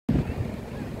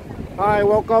Hi,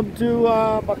 welcome to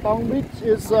Patong Beach.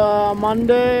 It's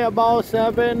Monday about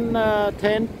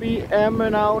 7:10 p.m.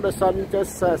 and now the sun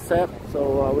just set.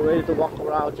 So we're ready to walk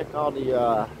around, check out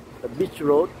the beach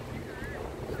road.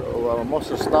 So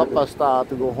most of the stoppers start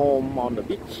to go home on the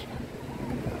beach.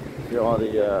 See all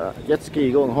the jet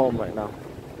ski going home right now.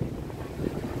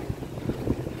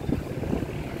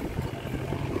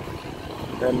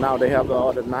 Then now they have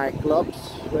all the nightclubs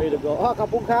ready to go. Ah,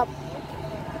 Kapung Kap.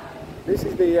 This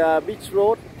is the beach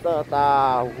road, the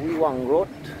Ta Huy Wang Road.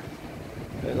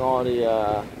 There's all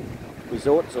the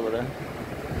resorts over there.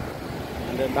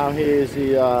 And then down here is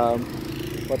the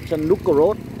Chanduka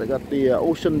Road. They got the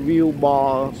ocean view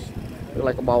bars,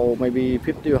 like about maybe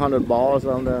 50 or 100 bars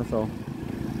down there. So.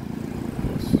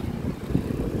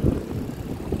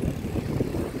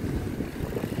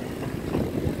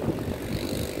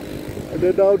 And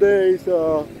then down there is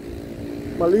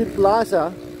Marine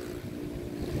Plaza.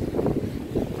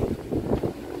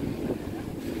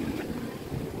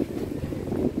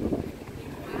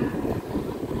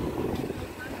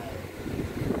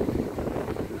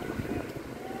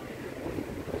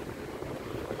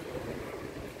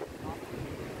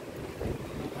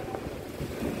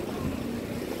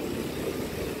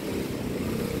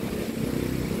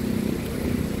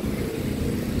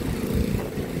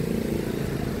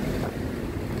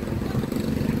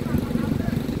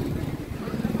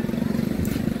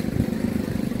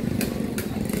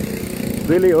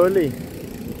 Really early.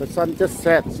 The sun just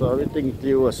set, so everything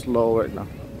still slow right now.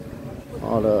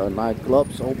 All the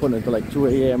nightclubs open until like 2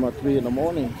 a.m. or 3 in the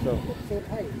morning. So. Same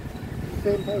height.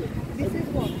 Same height. This is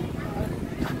what?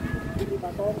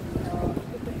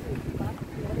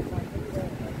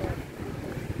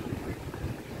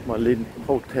 Marine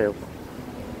Hotel.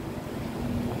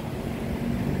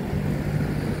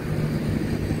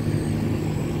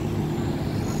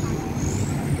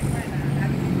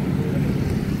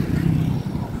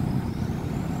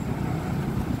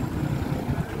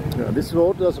 Yeah, this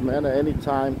road doesn't matter any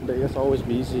time. It's always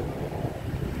busy.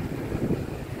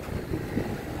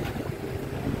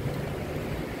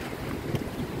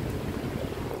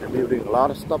 They're building a lot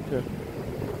of stuff here.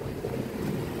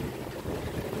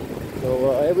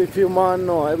 So every few months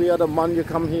or every other month you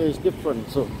come here is different.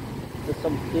 So there's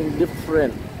something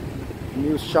different.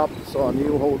 New shops or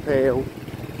new hotel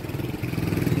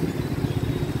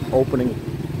opening.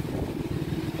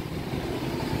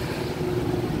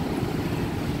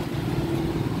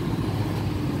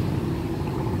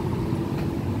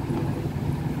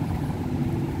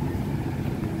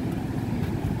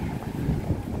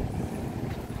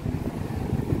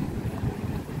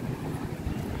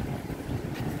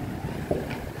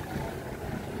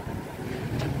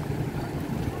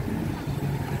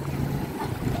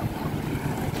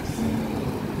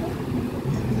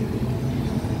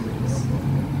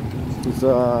 It's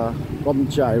Bom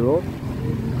Chai Road.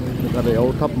 Look at the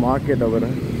old top market over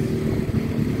there.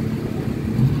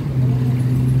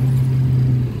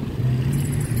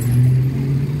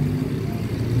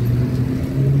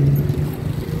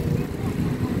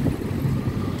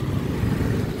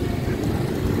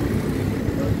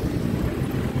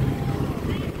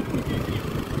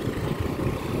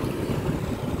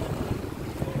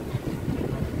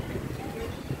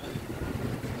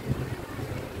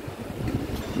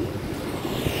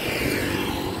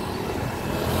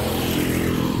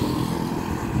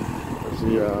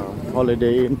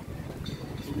 Holiday Inn.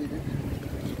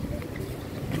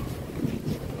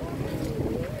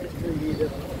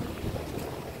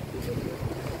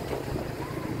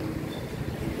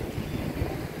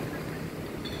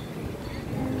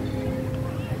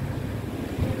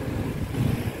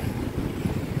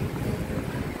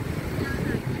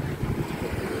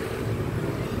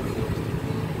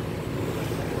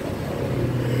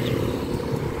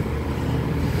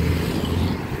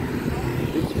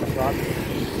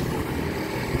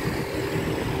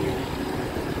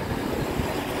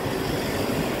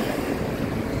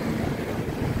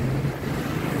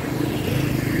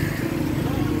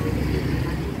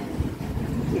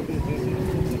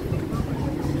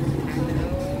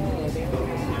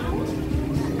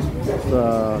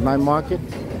 Night market.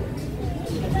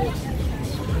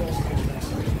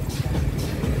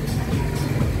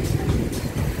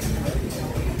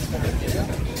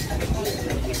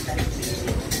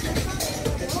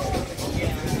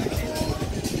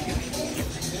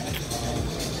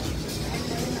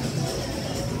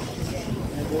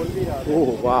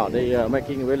 Oh wow, they are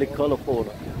making really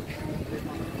colorful.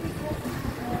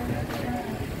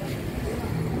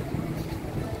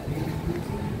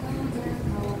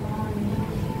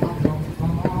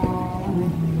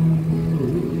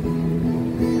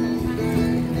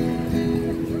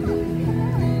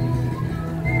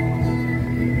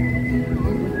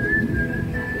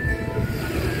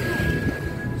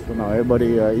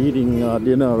 Everybody eating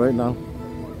dinner right now.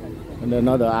 And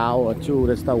another hour or two,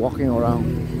 they start walking around.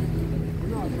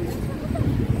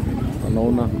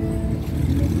 Anona.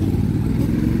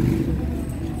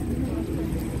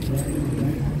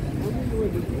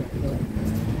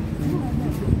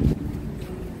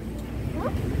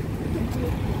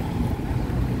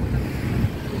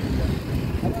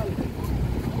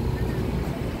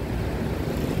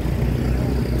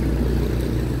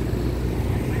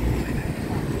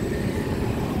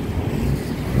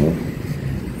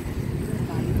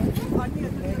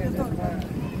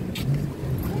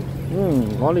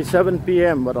 Only 7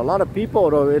 p.m. but a lot of people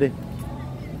already.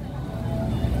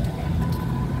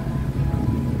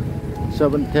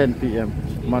 7:10 p.m.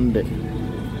 Monday.